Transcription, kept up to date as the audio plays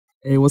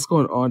Hey, what's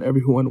going on,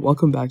 everyone?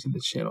 Welcome back to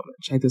the channel.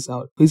 Check this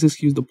out. Please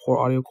excuse the poor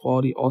audio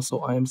quality. Also,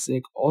 I am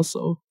sick.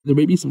 Also, there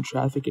may be some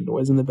traffic and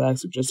noise in the back,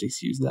 so just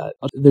excuse that.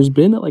 There's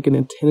been like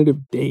an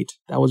tentative date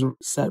that was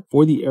set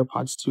for the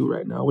Airpods 2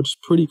 right now, which is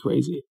pretty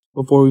crazy.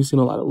 Before, we've seen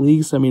a lot of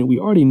leaks. I mean, we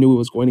already knew it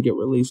was going to get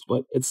released,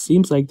 but it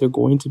seems like they're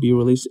going to be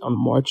released on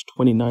March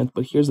 29th.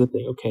 But here's the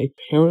thing, okay?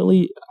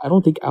 Apparently, I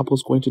don't think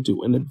Apple's going to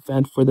do an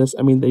event for this.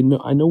 I mean,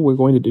 I know we're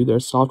going to do their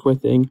software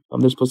thing.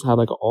 They're supposed to have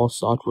like an all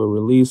software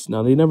release.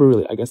 Now, they never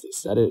really, I guess they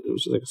said it. It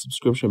was just like a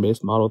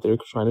subscription-based model they're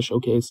trying to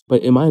showcase.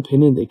 But in my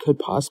opinion, they could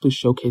possibly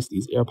showcase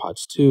these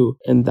Airpods too,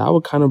 and that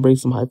would kind of bring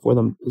some hype for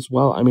them as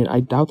well. I mean, I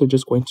doubt they're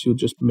just going to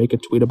just make a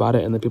tweet about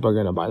it and then people are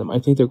going to buy them. I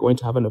think they're going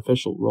to have an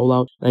official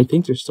rollout, and I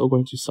think they're still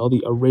going to sell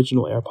the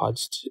original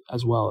Airpods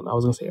as well. And I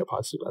was going to say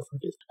Airpods 2, but that's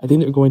not the case. I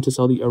think they're going to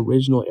sell the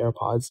original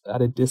Airpods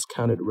at a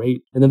discounted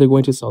rate, and then they're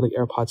going to sell the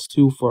Airpods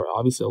 2 for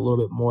obviously a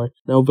little bit more.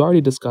 Now, we've already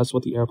discussed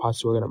what the Airpods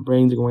 2 are going to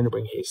bring. They're going to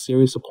bring Hey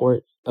Siri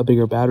support, a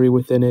bigger battery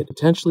within it,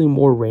 potentially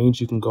more range,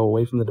 you can go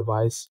away from the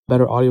device,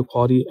 better audio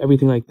quality,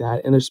 everything like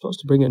that. And they're supposed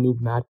to bring a new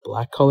matte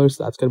black color,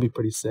 so that's going to be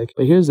pretty sick.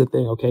 But here's the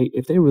thing, okay?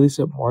 If they release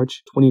it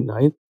March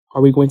 29th,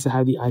 are we going to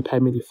have the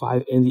iPad mini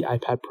 5 and the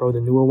iPad Pro,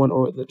 the newer one,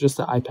 or just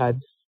the iPad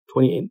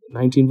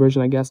 2019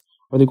 version, I guess?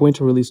 Are they going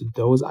to release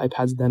those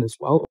iPads then as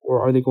well,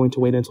 or are they going to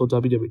wait until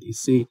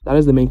WWDC? That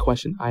is the main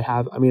question I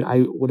have. I mean,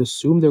 I would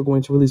assume they're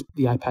going to release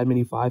the iPad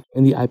mini 5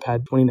 and the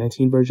iPad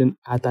 2019 version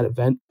at that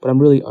event, but I'm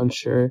really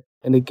unsure.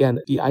 And again,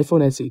 the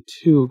iPhone SE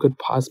 2 could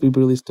possibly be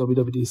released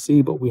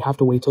WWDC, but we have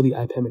to wait till the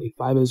iPad mini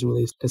 5 is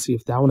released to see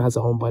if that one has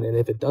a home button. And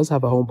if it does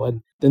have a home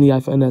button, then the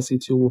iPhone SE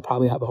 2 will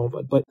probably have a home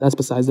button. But that's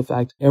besides the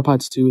fact.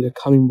 Airpods 2, they're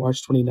coming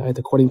March 29th,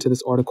 according to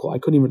this article. I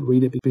couldn't even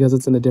read it because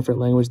it's in a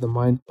different language than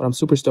mine, but I'm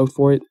super stoked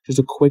for it. Just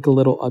a quick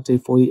little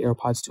update for the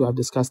Airpods 2. I've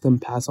discussed them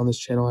past on this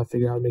channel. I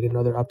figured I would make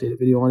another updated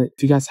video on it.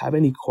 If you guys have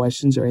any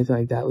questions or anything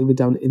like that, leave it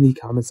down in the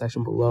comment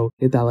section below.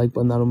 Hit that like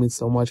button. That will mean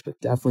so much, but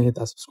definitely hit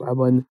that subscribe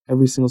button.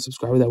 Every single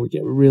subscriber that we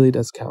get really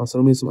does count. So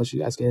it means so much you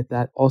guys can hit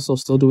that. Also,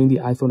 still doing the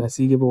iPhone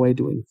SE giveaway,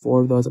 doing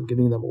 4 of those. I'm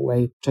giving them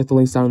away. Check the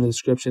links down in the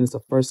description. It's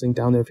the first link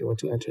down there if you want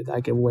to enter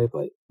that giveaway.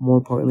 But more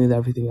importantly than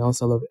everything else,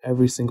 I love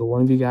every single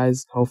one of you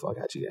guys. Hopefully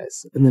I'll catch you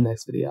guys in the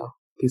next video.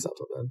 Peace out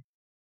till then.